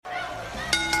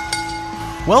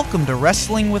Welcome to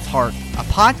Wrestling with Heart, a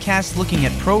podcast looking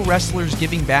at pro wrestlers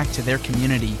giving back to their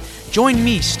community. Join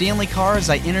me, Stanley Carr, as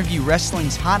I interview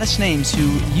wrestling's hottest names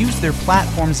who use their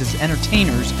platforms as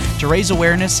entertainers to raise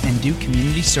awareness and do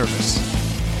community service.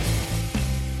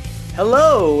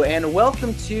 Hello, and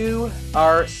welcome to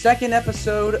our second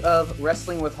episode of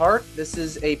Wrestling with Heart. This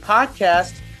is a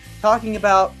podcast talking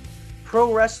about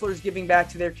pro wrestlers giving back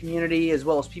to their community, as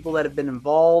well as people that have been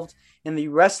involved in the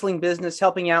wrestling business,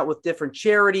 helping out with different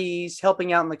charities,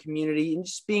 helping out in the community, and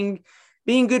just being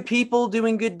good people,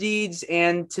 doing good deeds.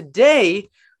 And today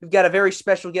we've got a very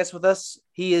special guest with us.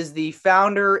 He is the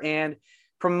founder and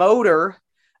promoter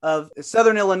of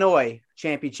Southern Illinois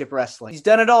Championship Wrestling. He's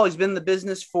done it all. He's been in the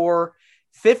business for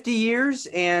 50 years,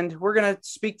 and we're going to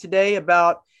speak today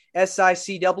about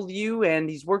SICW, and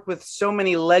he's worked with so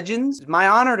many legends. It's my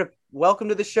honor to welcome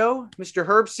to the show, Mr.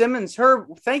 Herb Simmons.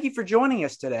 Herb, thank you for joining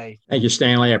us today. Thank you,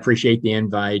 Stanley. I appreciate the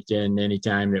invite, and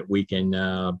anytime that we can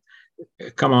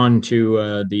come on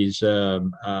to these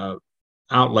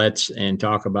outlets and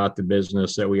talk about the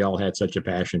business that we all had such a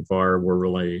passion for, we're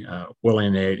really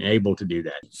willing and able to do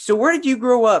that. So where did you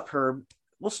grow up, Herb?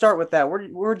 We'll start with that.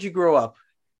 Where did you grow up?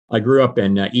 I grew up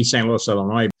in East St. Louis,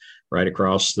 Illinois, right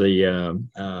across the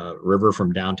river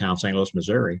from downtown St. Louis,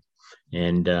 Missouri.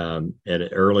 And at an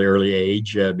early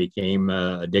age, became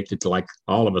addicted to, like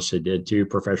all of us did, to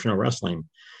professional wrestling.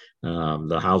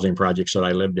 The housing projects that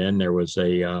I lived in, there was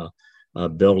a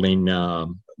building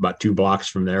about 2 blocks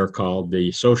from there called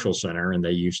the Social Center, and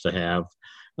they used to have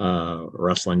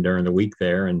wrestling during the week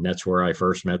there. And that's where I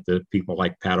first met the people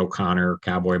like Pat O'Connor,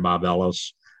 Cowboy Bob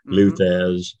Ellis, Lou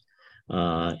Thez.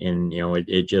 And,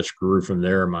 it just grew from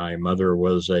there. My mother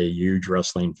was a huge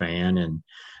wrestling fan, and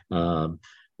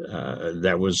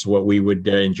that was what we would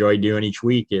enjoy doing each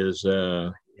week is,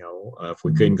 if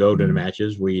we couldn't go to the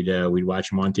matches, we'd watch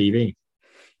them on TV.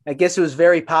 I guess it was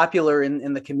very popular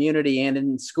in the community and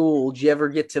in school. Did you ever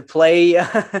get to play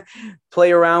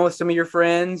around with some of your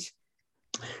friends?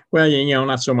 Well,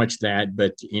 not so much that,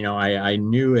 but, I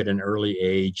knew at an early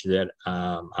age that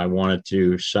I wanted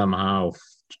to somehow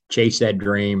chase that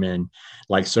dream. And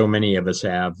like so many of us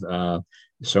have,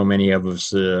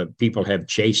 people have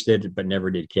chased it, but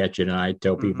never did catch it. And I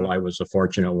tell people I was the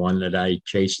fortunate one that I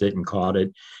chased it and caught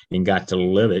it and got to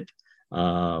live it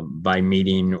by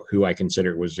meeting who I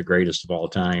consider was the greatest of all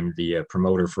time, the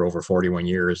promoter for over 41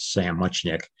 years, Sam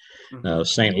Muchnick.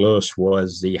 St. Louis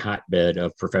was the hotbed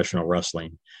of professional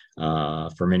wrestling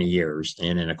for many years.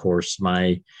 And then, of course,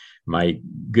 my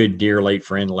good, dear late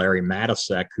friend, Larry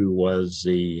Matisek,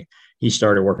 he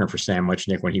started working for Sam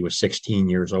Muchnick when he was 16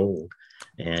 years old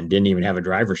and didn't even have a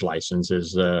driver's license.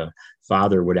 His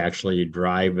father would actually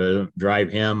drive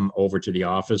him over to the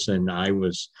office, and I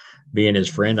was, being his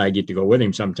friend, I get to go with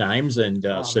him sometimes and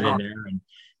sit in there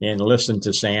and listen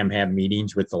to Sam have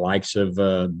meetings with the likes of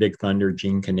Big Thunder,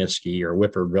 Gene Kaniski, or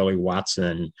Whipper Billy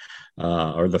Watson,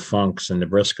 or the Funks and the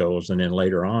Briscoes. And then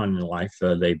later on in life,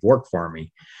 they've worked for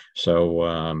me.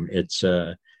 So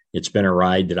it's been a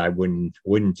ride that I wouldn't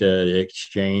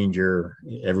exchange. Or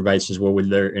everybody says, well, was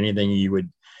there anything you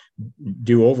would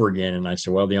do over again? And I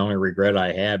said, well, the only regret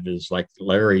I have is, like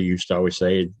Larry used to always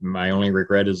say, my only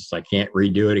regret is I can't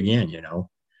redo it again,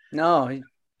 No,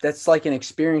 that's like an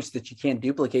experience that you can't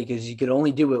duplicate because you could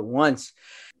only do it once.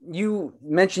 You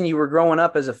mentioned you were growing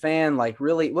up as a fan. Like,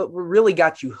 really, what really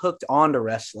got you hooked onto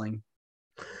wrestling?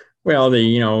 Well,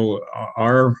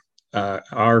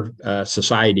 our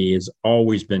society has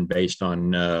always been based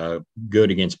on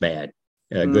good against bad,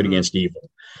 good against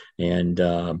evil. And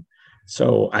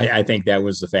so I think that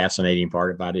was the fascinating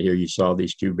part about it. Here you saw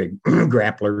these 2 big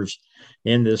grapplers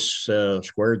in this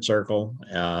squared circle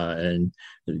and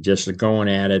just going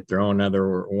at it, throwing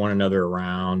one another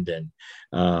around. And,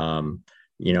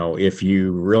 if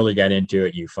you really got into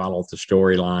it, you followed the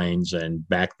storylines. And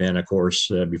back then, of course,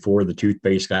 before the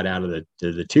toothpaste got out of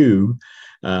the tube,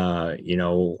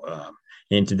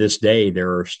 and to this day,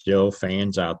 there are still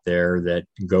fans out there that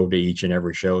go to each and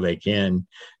every show they can.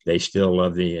 They still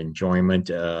love the enjoyment.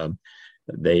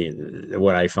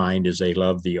 What I find is they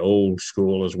love the old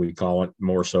school, as we call it,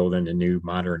 more so than the new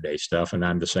modern day stuff. And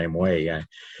I'm the same way. I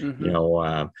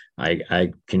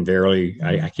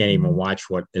can't even watch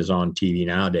what is on TV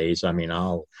nowadays. I mean,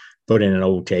 I'll put in an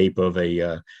old tape of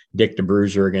a Dick the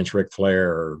Bruiser against Ric Flair,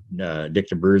 or Dick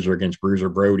the Bruiser against Bruiser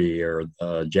Brody, or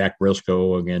Jack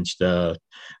Briscoe against Dory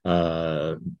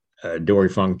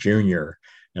Funk Jr.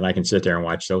 And I can sit there and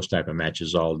watch those type of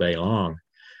matches all day long.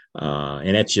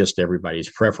 And that's just everybody's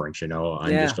preference. I'm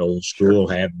just old school,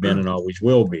 have been and always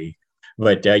will be.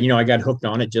 But, I got hooked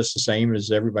on it just the same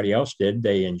as everybody else did.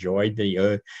 They enjoyed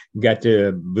got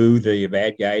to boo the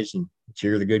bad guys and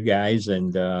cheer the good guys,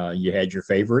 and you had your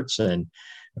favorites. And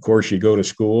of course, you go to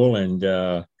school,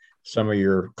 and some of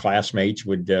your classmates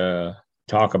would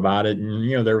talk about it.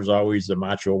 And, there was always the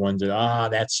macho ones that,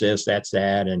 that's this, that's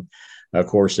that. And of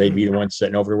course, they'd be the ones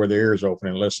sitting over with their ears open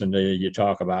and listening to you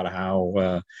talk about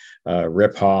how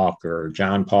Rip Hawk or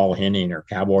John Paul Henning or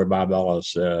Cowboy Bob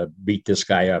Ellis beat this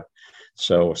guy up.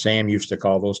 So Sam used to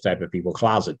call those type of people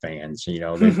closet fans. They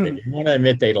didn't want to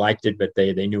admit they liked it, but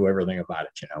they knew everything about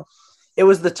it. It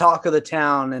was the talk of the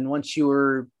town, and once you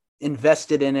were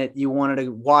invested in it, you wanted to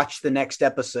watch the next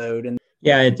episode. And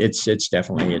yeah, it's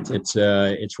definitely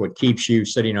it's what keeps you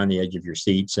sitting on the edge of your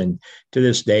seats. And to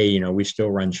this day, we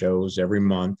still run shows every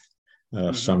month,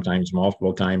 sometimes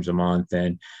multiple times a month,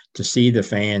 and to see the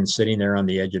fans sitting there on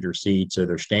the edge of their seats, or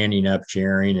they're standing up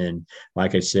cheering, and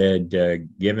like I said,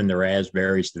 giving the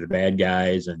raspberries to the bad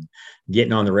guys and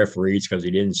getting on the referees because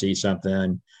he didn't see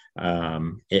something.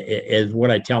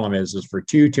 What I tell them is for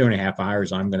 2.5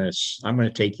 hours, I'm gonna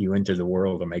take you into the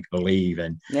world of make believe.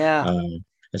 And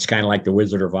it's kind of like the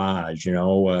Wizard of Oz,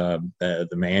 the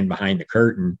man behind the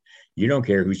curtain. You don't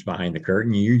care who's behind the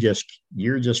curtain. You're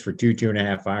just for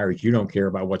 2.5 hours. You don't care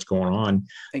about what's going on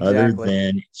other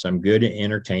than some good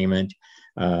entertainment.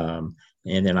 And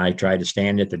then I try to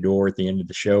stand at the door at the end of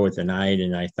the show at the night,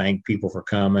 and I thank people for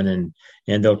coming.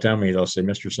 And they'll tell me, they'll say,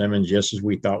 Mr. Simmons, just as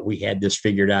we thought we had this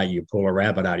figured out, you pull a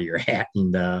rabbit out of your hat.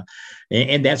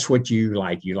 And that's what you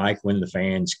like. You like when the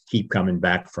fans keep coming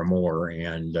back for more.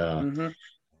 And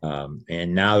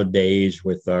nowadays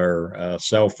with our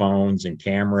cell phones and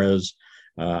cameras,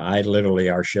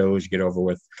 our shows get over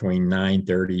with between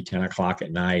 9:30, 10 o'clock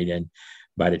at night. And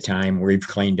by the time we've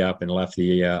cleaned up and left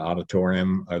the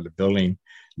auditorium or the building,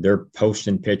 they're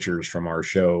posting pictures from our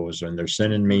shows, and they're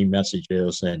sending me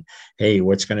messages and, hey,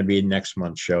 what's going to be next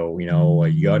month's show? You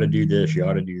ought to do this, you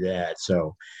ought to do that.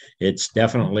 So it's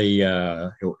definitely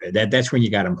that's when you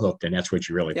got them hooked, and that's what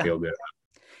you really feel good about.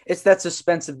 It's that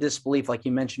suspense of disbelief, like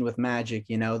you mentioned with magic.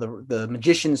 The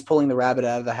magician's pulling the rabbit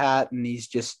out of the hat, and he's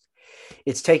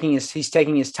taking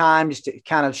his time just to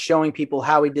kind of showing people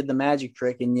how he did the magic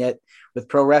trick. And yet with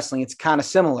pro wrestling, it's kind of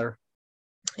similar.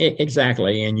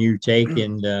 Exactly. And you take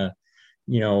and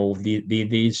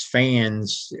these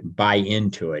fans buy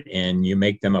into it, and you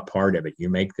make them a part of it. You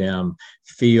make them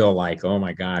feel like, oh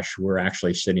my gosh, we're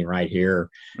actually sitting right here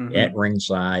at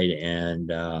ringside. And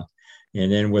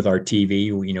then with our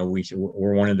TV,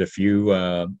 we're one of the few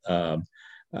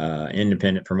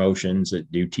independent promotions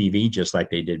that do TV just like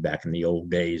they did back in the old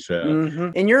days.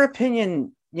 In your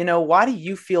opinion, why do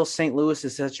you feel St. Louis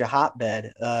is such a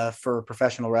hotbed for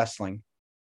professional wrestling?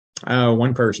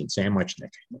 One person, Sam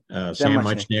Muchnick. Sam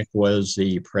Muchnick was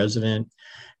the president.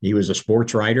 He was a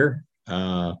sports writer.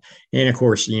 And of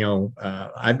course,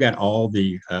 I've got all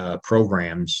the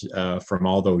programs from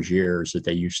all those years that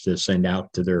they used to send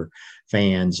out to their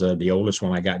fans. The oldest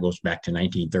one I got goes back to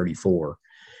 1934.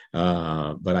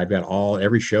 But I've got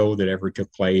every show that ever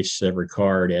took place, every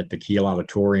card at the Kiel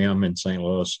Auditorium in St.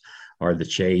 Louis, or the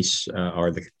Chase,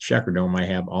 or the Checker Dome. I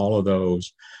have all of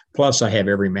those. Plus, I have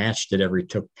every match that ever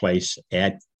took place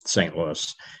at St.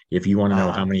 Louis. If you want to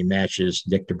know how many matches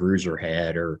Dick the Bruiser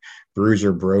had, or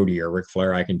Bruiser Brody, or Ric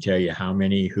Flair, I can tell you how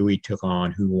many, who he took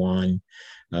on, who won,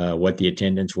 what the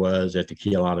attendance was at the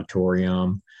Kiel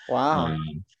Auditorium. Wow.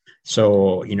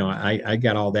 So, I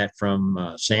got all that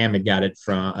from Sam. Had got it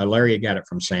from Larry. Had got it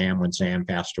from Sam when Sam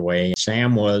passed away.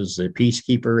 Sam was the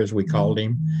peacekeeper, as we called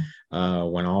him,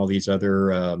 when all these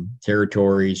other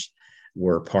territories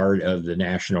were part of the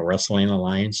National Wrestling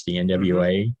Alliance, the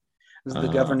NWA. It was the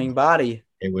governing body.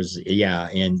 It was,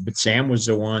 but Sam was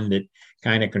the one that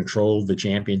kind of controlled the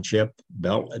championship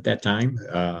belt at that time.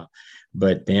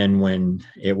 But then when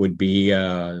it would be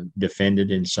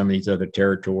defended in some of these other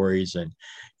territories, and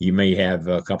you may have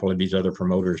a couple of these other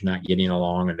promoters not getting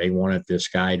along, and they wanted this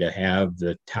guy to have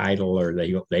the title, or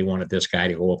they wanted this guy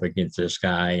to go up against this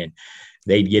guy, and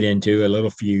they'd get into a little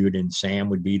feud, and Sam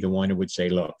would be the one who would say,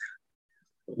 look,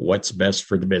 what's best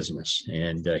for the business?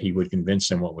 And he would convince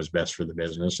them what was best for the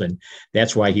business. And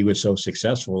that's why he was so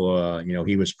successful.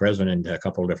 He was president a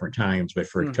couple of different times, but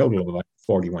for a total of about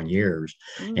 41 years.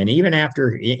 And even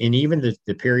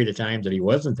the period of times that he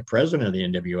wasn't the president of the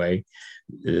NWA,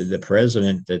 the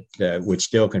president that would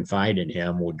still confide in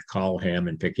him would call him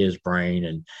and pick his brain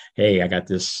and, hey, I got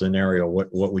this scenario.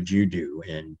 What would you do?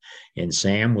 And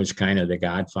Sam was kind of the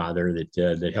godfather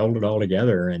that held it all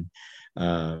together. And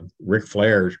Ric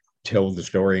Flair told the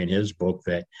story in his book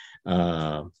that,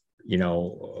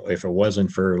 if it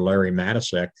wasn't for Larry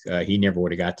Matisek, he never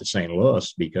would have got to St.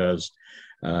 Louis, because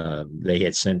they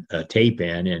had sent a tape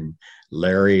in, and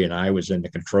Larry and I was in the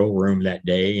control room that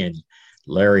day, and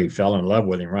Larry fell in love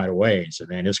with him right away and said,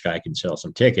 man, this guy can sell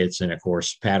some tickets. And of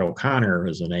course, Pat O'Connor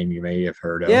is a name you may have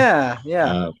heard of. Yeah,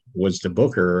 yeah. Was the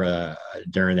booker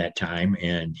during that time.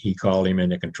 And he called him in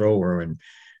the control room, and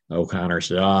O'Connor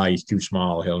said, he's too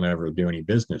small. He'll never do any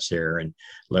business here. And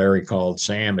Larry called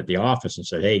Sam at the office and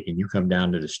said, hey, can you come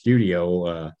down to the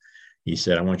studio? He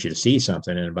said, I want you to see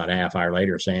something. And about a half hour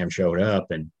later, Sam showed up,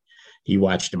 and he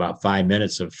watched about 5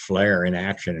 minutes of Flair in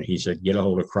action. And he said, get a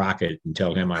hold of Crockett and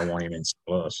tell him I want him in St.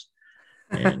 Louis.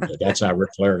 And that's how Ric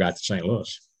Flair got to St.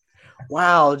 Louis.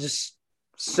 Wow. Just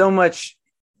so much.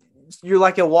 You're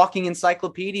like a walking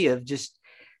encyclopedia of just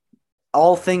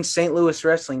all things St. Louis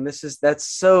wrestling. That's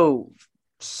so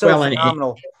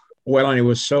phenomenal. And it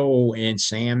was so, and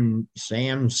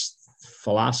Sam's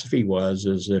philosophy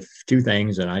is if two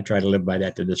things, and I try to live by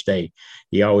that to this day.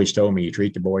 He always told me, you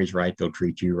treat the boys right, they'll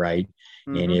treat you right.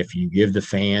 Mm-hmm. And if you give the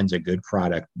fans a good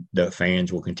product, the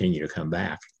fans will continue to come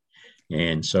back.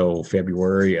 And so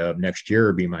February of next year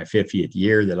will be my 50th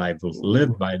year that I've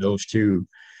lived by those two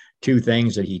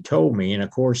things that he told me. And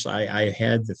of course, I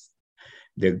had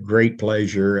the great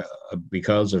pleasure,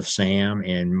 because of Sam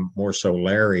and more so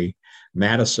Larry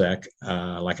Matisek,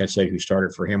 like I said, who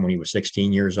started for him when he was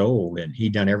 16 years old. And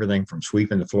he'd done everything from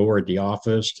sweeping the floor at the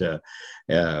office to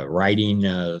writing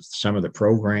some of the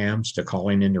programs to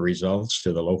calling in the results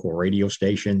to the local radio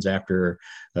stations after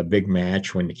a big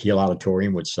match when the Kiel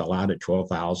Auditorium would sell out at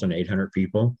 12,800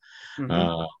 people.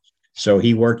 Mm-hmm. So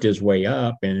he worked his way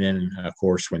up. And then, of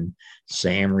course, when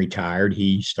Sam retired,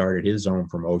 he started his own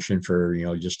promotion for,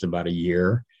 just about a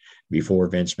year before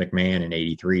Vince McMahon in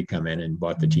 '83 come in and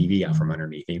bought the TV out from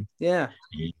underneath him. Yeah.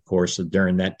 And of course,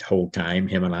 during that whole time,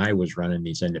 him and I was running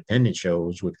these independent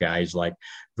shows with guys like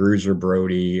Bruiser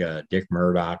Brody, Dick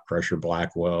Murdoch, Crusher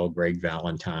Blackwell, Greg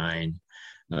Valentine.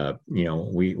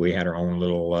 We had our own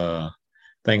little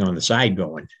thing on the side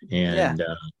going. And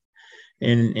yeah.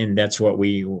 And that's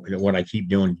what I keep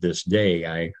doing to this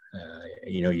day.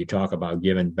 You talk about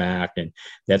giving back, and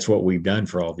that's what we've done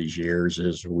for all these years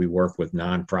is we work with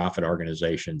nonprofit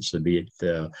organizations, to be it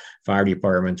the fire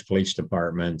departments, police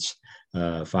departments,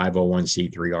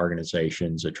 501c3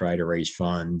 organizations that try to raise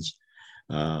funds.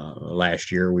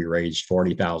 Last year, we raised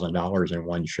 $40,000 in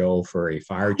one show for a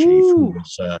fire chief who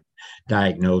was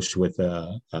diagnosed with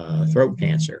throat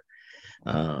cancer.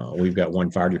 We've got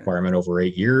one fire department over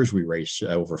 8 years. We raised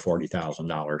over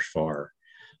 $40,000 for.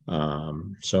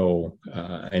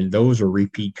 And those are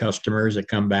repeat customers that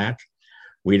come back.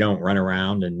 We don't run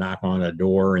around and knock on a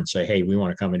door and say, hey, we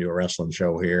want to come and do a wrestling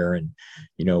show here. And,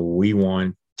 we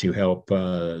want to help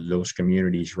those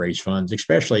communities raise funds,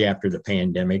 especially after the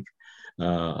pandemic.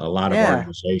 A lot of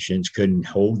organizations couldn't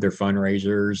hold their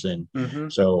fundraisers.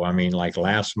 And so, like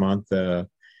last month,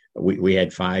 we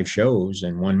had 5 shows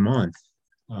in 1 month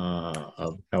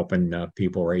of helping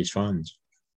people raise funds.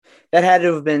 That had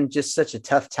to have been just such a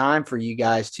tough time for you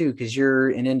guys too, because you're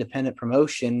an independent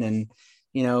promotion and,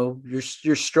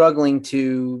 you're struggling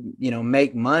to,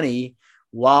 make money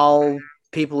while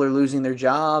people are losing their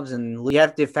jobs, and you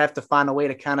have to find a way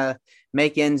to kind of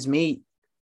make ends meet.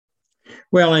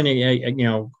 Well, and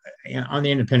on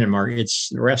the independent market,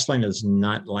 wrestling is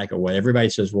not like a way. Everybody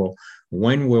says, well,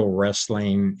 when will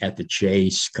wrestling at the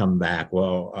Chase come back?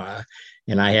 Well,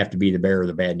 and I have to be the bearer of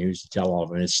the bad news to tell all of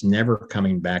them. It's never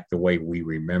coming back the way we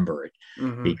remember it,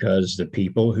 because the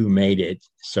people who made it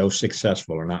so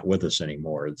successful are not with us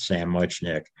anymore. Sam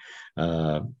Muchnick,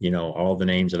 all the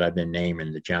names that I've been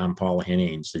naming, the John Paul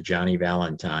Hennings, the Johnny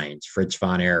Valentines, Fritz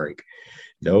von Erich.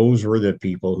 Those were the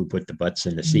people who put the butts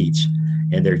in the seats,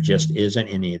 and there just isn't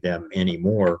any of them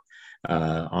anymore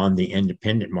on the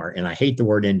independent market. And I hate the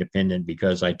word independent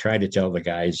because I try to tell the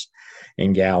guys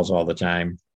and gals all the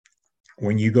time,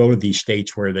 when you go to these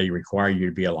states where they require you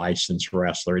to be a licensed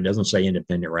wrestler, it doesn't say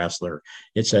independent wrestler,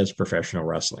 it says professional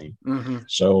wrestling.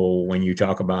 So when you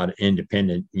talk about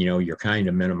independent, you're kind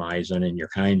of minimizing and you're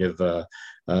kind of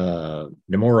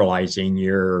demoralizing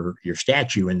your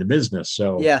statue in the business.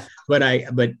 So yeah, but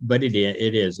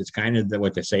it is. It's kind of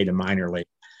what they say, the minor league.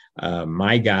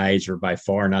 My guys are by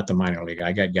far not the minor league.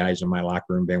 I got guys in my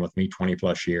locker room been with me 20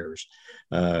 plus years.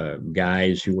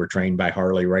 Guys who were trained by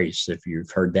Harley Race, if you've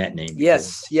heard that name.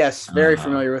 Yes, before. Yes, very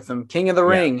familiar with them. King of the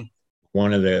Ring.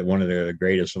 One of the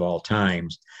greatest of all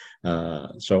times.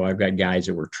 So I've got guys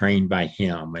that were trained by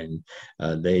him, and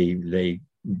they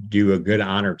do a good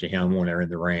honor to him when they're in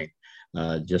the ring.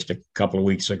 Just a couple of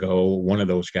weeks ago, one of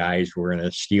those guys were in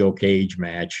a steel cage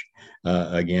match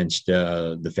against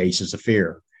the Faces of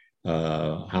Fear,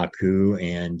 Haku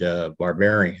and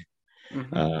Barbarian.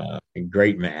 A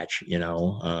great match.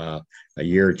 A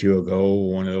year or two ago,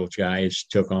 one of those guys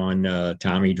took on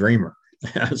Tommy Dreamer.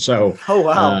 so, Oh,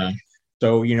 wow.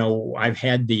 I've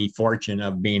had the fortune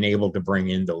of being able to bring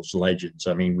in those legends.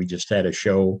 I mean, we just had a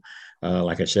show,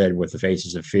 like I said, with the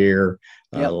Faces of Fear.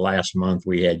 Yep. Last month,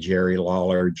 we had Jerry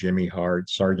Lawler, Jimmy Hart,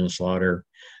 Sergeant Slaughter.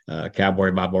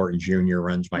 Cowboy Bob Orton Jr.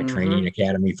 runs my Mm-hmm. training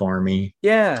academy for me.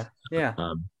 Yeah. Yeah.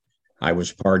 Um, I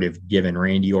was part of giving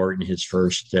Randy Orton his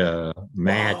first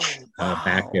match Whoa.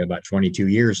 back Wow. about 22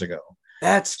 years ago.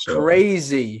 That's So,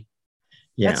 crazy.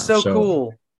 That's yeah. so So,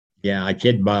 cool. yeah, I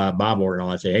kid Bob Orton.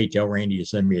 I say, hey, tell Randy to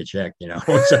send me a check,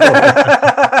 So,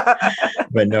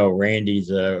 but no, Randy's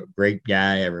a great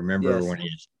guy. I remember Yes. when he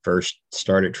first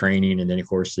started training, and then of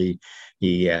course he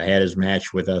had his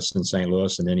match with us in St.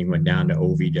 Louis, and then he went down to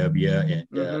OVW and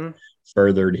Mm-hmm.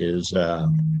 furthered his The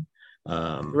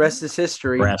rest is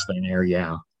history. wrestling there.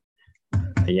 Yeah,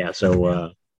 yeah.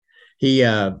 So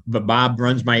but Bob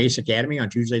runs my Ace Academy on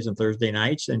Tuesdays and Thursday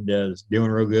nights, and is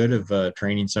doing real good of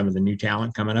training some of the new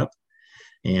talent coming up.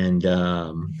 And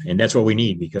that's what we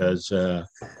need, because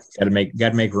got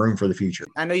to make room for the future.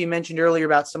 I know you mentioned earlier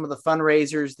about some of the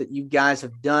fundraisers that you guys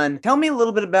have done. Tell me a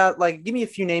little bit about, like, give me a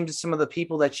few names of some of the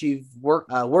people that you've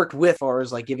worked with, as far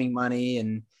as like giving money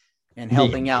and The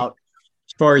helping out.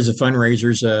 As far as the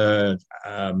fundraisers,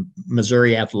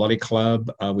 Missouri Athletic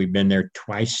Club, we've been there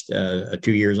twice, 2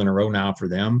 years in a row now for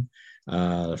them.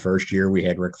 The first year we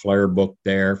had Ric Flair booked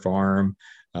there for him.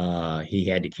 He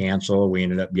had to cancel. We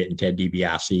ended up getting Ted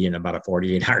DiBiase in about a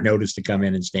 48-hour notice to come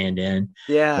in and stand in.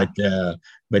 Yeah.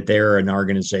 But they're an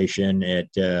organization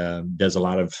that does a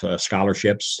lot of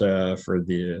scholarships for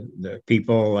the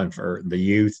people and for the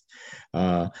youth.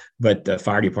 But the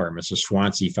fire departments, the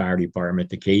Swansea Fire Department,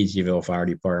 the Caseyville Fire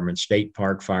Department, State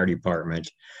Park Fire Department,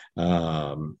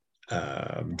 Dupo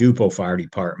Fire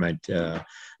Department,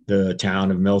 the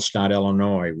town of Millscott,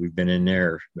 Illinois. We've been in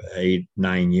there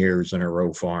 8-9 years in a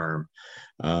row farm.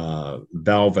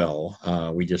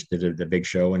 Belleville, we just did the big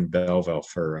show in Belleville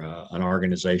for an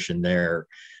organization there.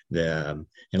 And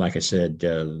like I said,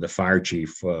 the fire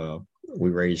chief, we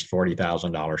raised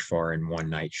 $40,000 for in one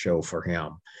night show for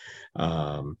him.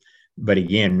 But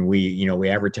again, we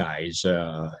advertise,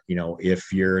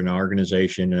 if you're an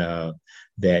organization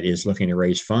that is looking to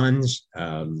raise funds,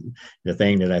 the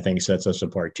thing that I think sets us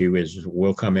apart too is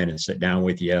we'll come in and sit down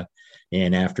with you.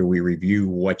 And after we review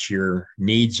what your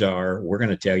needs are, we're going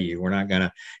to tell you. We're not going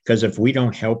to, because if we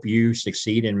don't help you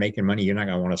succeed in making money, you're not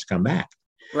going to want us to come back.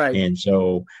 Right. And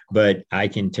so, but I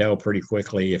can tell pretty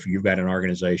quickly if you've got an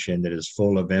organization that is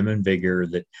full of vim and vigor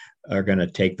that are going to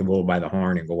take the bull by the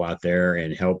horn and go out there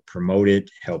and help promote it,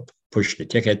 help push the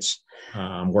tickets.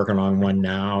 I'm working on one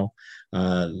now.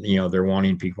 They're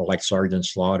wanting people like Sergeant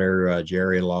Slaughter,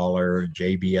 Jerry Lawler,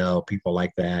 JBL, people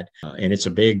like that. And it's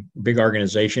a big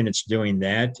organization. It's doing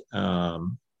that.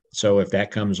 So if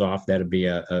that comes off, that'd be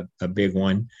a big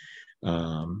one.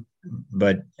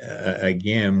 But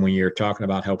again, when you're talking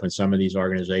about helping some of these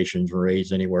organizations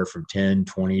raise anywhere from $10,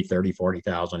 $20,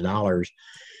 $30,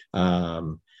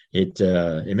 $40,000,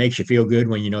 it makes you feel good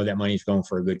when you know that money's going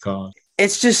for a good cause.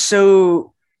 It's just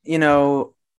so,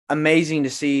 amazing to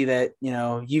see that,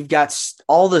 you've got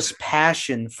all this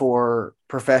passion for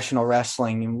professional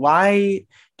wrestling. And why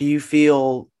do you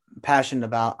feel passionate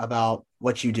about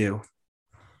what you do?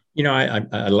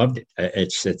 I loved it.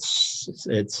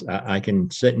 It's I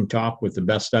can sit and talk with the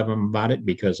best of them about it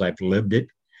because I've lived it.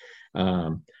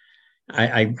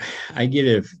 I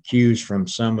get accused from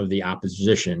some of the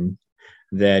opposition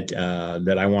that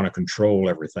I want to control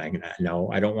everything. No,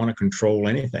 I don't want to control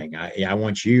anything. I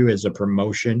want you as a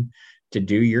promotion to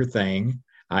do your thing.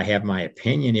 I have my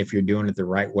opinion if you're doing it the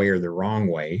right way or the wrong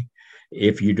way.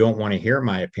 If you don't want to hear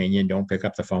my opinion, don't pick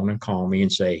up the phone and call me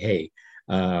and say, hey,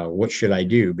 what should I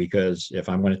do? Because if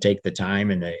I'm going to take the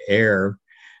time and the air,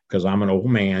 because I'm an old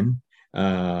man,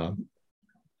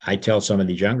 I tell some of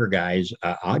these younger guys,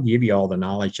 I'll give you all the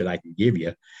knowledge that I can give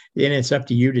you. Then it's up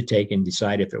to you to take and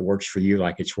decide if it works for you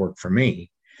like it's worked for me.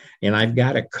 And I've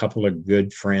got a couple of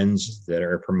good friends that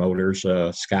are promoters,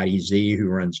 Scotty Z, who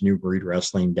runs New Breed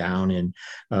Wrestling down in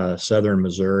southern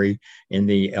Missouri, in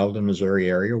the Eldon, Missouri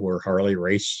area, where Harley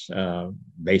Race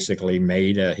basically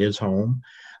made his home.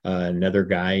 Another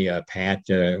guy, Pat,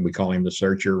 we call him the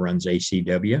Searcher, runs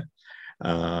ACW.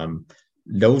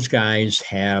 Those guys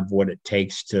have what it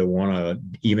takes to want to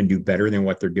even do better than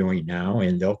what they're doing now.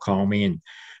 And they'll call me, and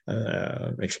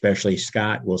especially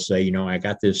Scott will say, I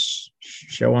got this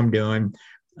show I'm doing.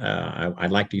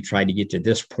 I'd like to try to get to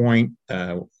this point.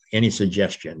 Any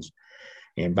suggestions?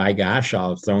 And by gosh,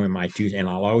 I'll throw in my two, and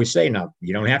I'll always say, no,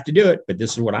 you don't have to do it, but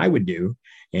this is what I would do.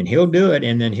 And he'll do it.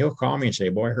 And then he'll call me and say,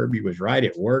 boy, Herbie was right.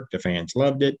 It worked. The fans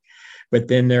loved it. But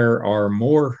then there are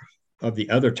more of the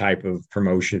other type of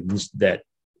promotions that,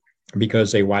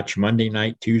 because they watch Monday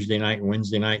night, Tuesday night,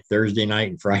 Wednesday night, Thursday night,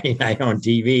 and Friday night on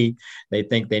TV, they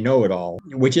think they know it all,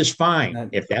 which is fine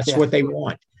if that's what they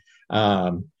want.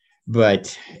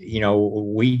 But,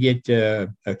 we get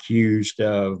accused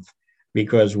of,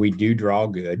 because we do draw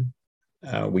good,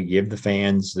 we give the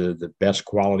fans the best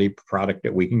quality product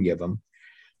that we can give them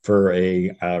for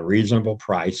a reasonable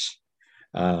price.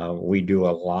 We do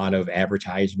a lot of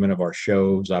advertisement of our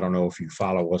shows. I don't know if you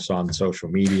follow us on social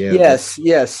media.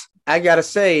 Yes. I gotta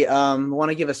say, want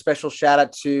to give a special shout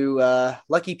out to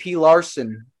Lucky P.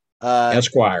 Larson,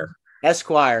 Esquire.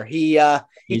 He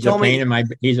told me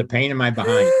he's a pain in my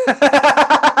behind.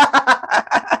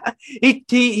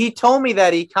 he told me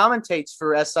that he commentates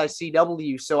for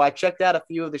SICW, so I checked out a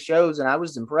few of the shows and I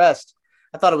was impressed.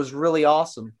 I thought it was really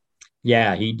awesome.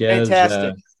 Yeah, he does.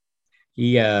 Fantastic.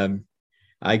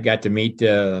 I got to meet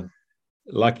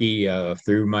Lucky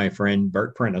through my friend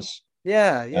Bert Prentice.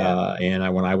 Yeah.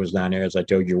 And when I was down there, as I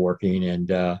told you, working,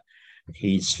 and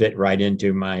he's fit right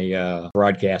into my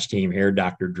broadcast team here.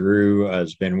 Dr. Drew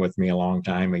has been with me a long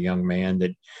time, a young man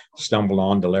that stumbled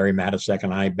on to Larry Matisek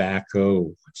and I back,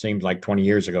 it seems like 20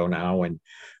 years ago now. And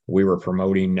we were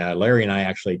promoting, Larry and I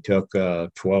actually took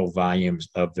 12 volumes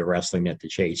of the Wrestling at the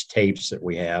Chase tapes that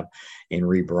we have and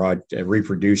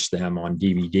reproduced them on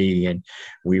DVD, and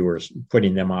we were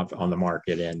putting them up on the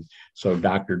market. And so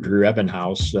Dr. Drew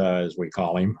Ebenhaus, as we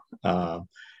call him,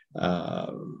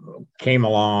 came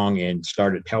along and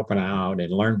started helping out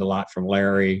and learned a lot from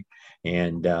Larry,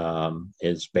 and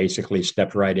is basically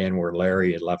stepped right in where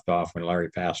Larry had left off when Larry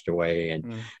passed away.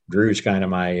 And Drew's kind of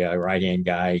my right-hand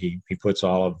guy. He puts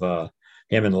all of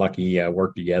him and Lucky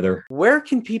work together. Where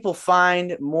can people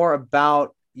find more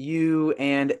about you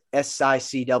and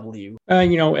SICW?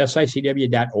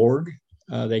 SICW.org.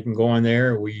 They can go on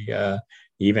there. We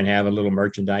even have a little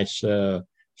merchandise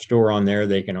store on there.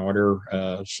 They can order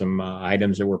some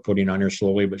items that we're putting on there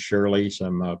slowly but surely,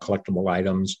 some collectible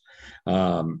items.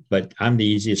 But I'm the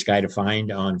easiest guy to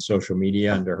find on social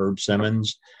media under Herb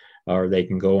Simmons, or they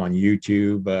can go on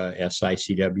YouTube,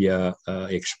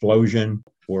 SICW Explosion.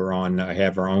 We're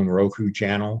have our own Roku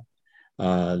channel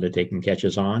that they can catch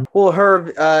us on. Well,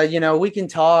 Herb, we can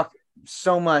talk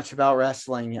so much about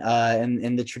wrestling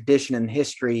and the tradition and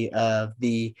history of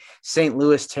the St.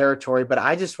 Louis territory, but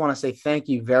I just want to say thank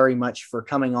you very much for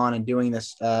coming on and doing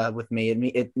this with me.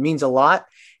 It means a lot,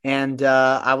 and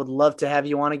I would love to have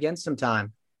you on again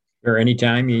sometime. Or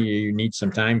anytime you need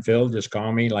some time, Phil, just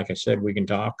call me. Like I said, we can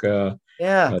talk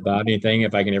about anything.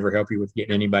 If I can ever help you with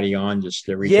getting anybody on, just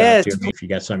reach out to me. If you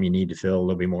got something you need to fill,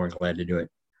 they'll be more than glad to do it.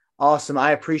 Awesome.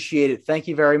 I appreciate it. Thank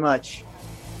you very much.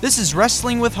 This is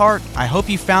Wrestling with Heart. I hope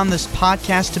you found this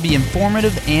podcast to be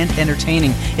informative and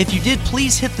entertaining. If you did,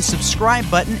 please hit the subscribe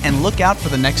button and look out for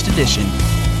the next edition.